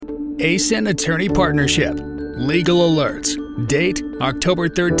ASIN Attorney Partnership. Legal alerts. Date October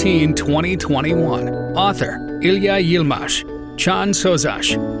 13, 2021. Author Ilya Yilmaz. Can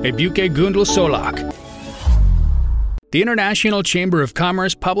Sozas. Ebuke Gundel Solak. The International Chamber of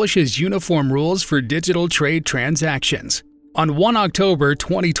Commerce publishes uniform rules for digital trade transactions. On 1 October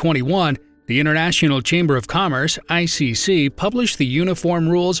 2021, the International Chamber of Commerce, ICC, published the Uniform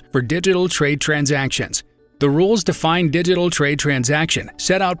Rules for Digital Trade Transactions. The rules define digital trade transaction,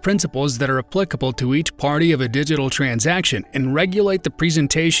 set out principles that are applicable to each party of a digital transaction, and regulate the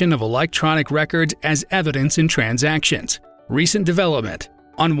presentation of electronic records as evidence in transactions. Recent development.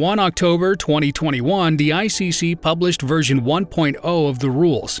 On 1 October 2021, the ICC published version 1.0 of the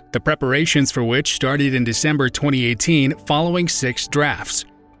rules, the preparations for which started in December 2018 following 6 drafts.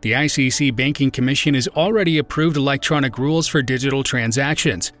 The ICC Banking Commission has already approved electronic rules for digital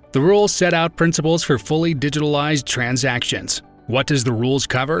transactions. The rules set out principles for fully digitalized transactions. What does the rules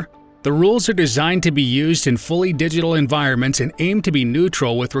cover? The rules are designed to be used in fully digital environments and aim to be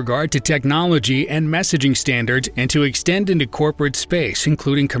neutral with regard to technology and messaging standards and to extend into corporate space,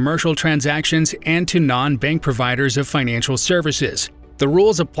 including commercial transactions and to non-bank providers of financial services. The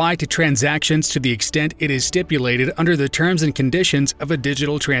rules apply to transactions to the extent it is stipulated under the terms and conditions of a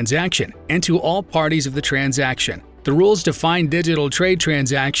digital transaction and to all parties of the transaction. The rules define digital trade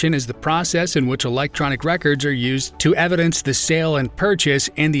transaction as the process in which electronic records are used to evidence the sale and purchase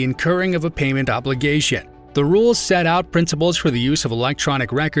and the incurring of a payment obligation. The rules set out principles for the use of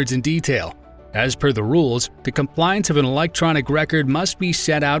electronic records in detail. As per the rules, the compliance of an electronic record must be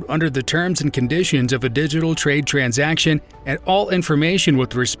set out under the terms and conditions of a digital trade transaction, and all information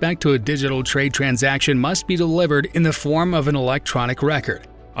with respect to a digital trade transaction must be delivered in the form of an electronic record.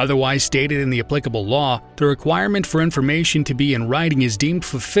 Otherwise stated in the applicable law, the requirement for information to be in writing is deemed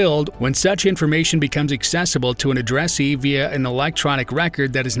fulfilled when such information becomes accessible to an addressee via an electronic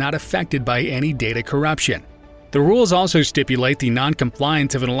record that is not affected by any data corruption. The rules also stipulate the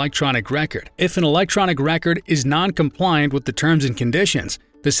non-compliance of an electronic record. If an electronic record is non-compliant with the terms and conditions,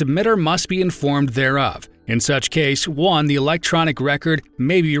 the submitter must be informed thereof. In such case, 1. The electronic record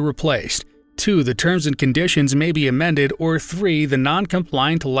may be replaced. 2. The terms and conditions may be amended, or 3. The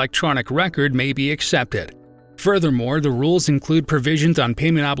non-compliant electronic record may be accepted. Furthermore, the rules include provisions on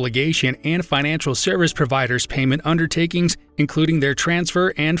payment obligation and financial service providers' payment undertakings, including their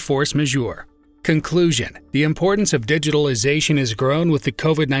transfer and force majeure. Conclusion. The importance of digitalization has grown with the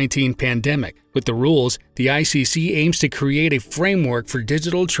COVID-19 pandemic. With the rules, the ICC aims to create a framework for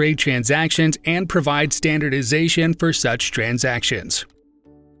digital trade transactions and provide standardization for such transactions.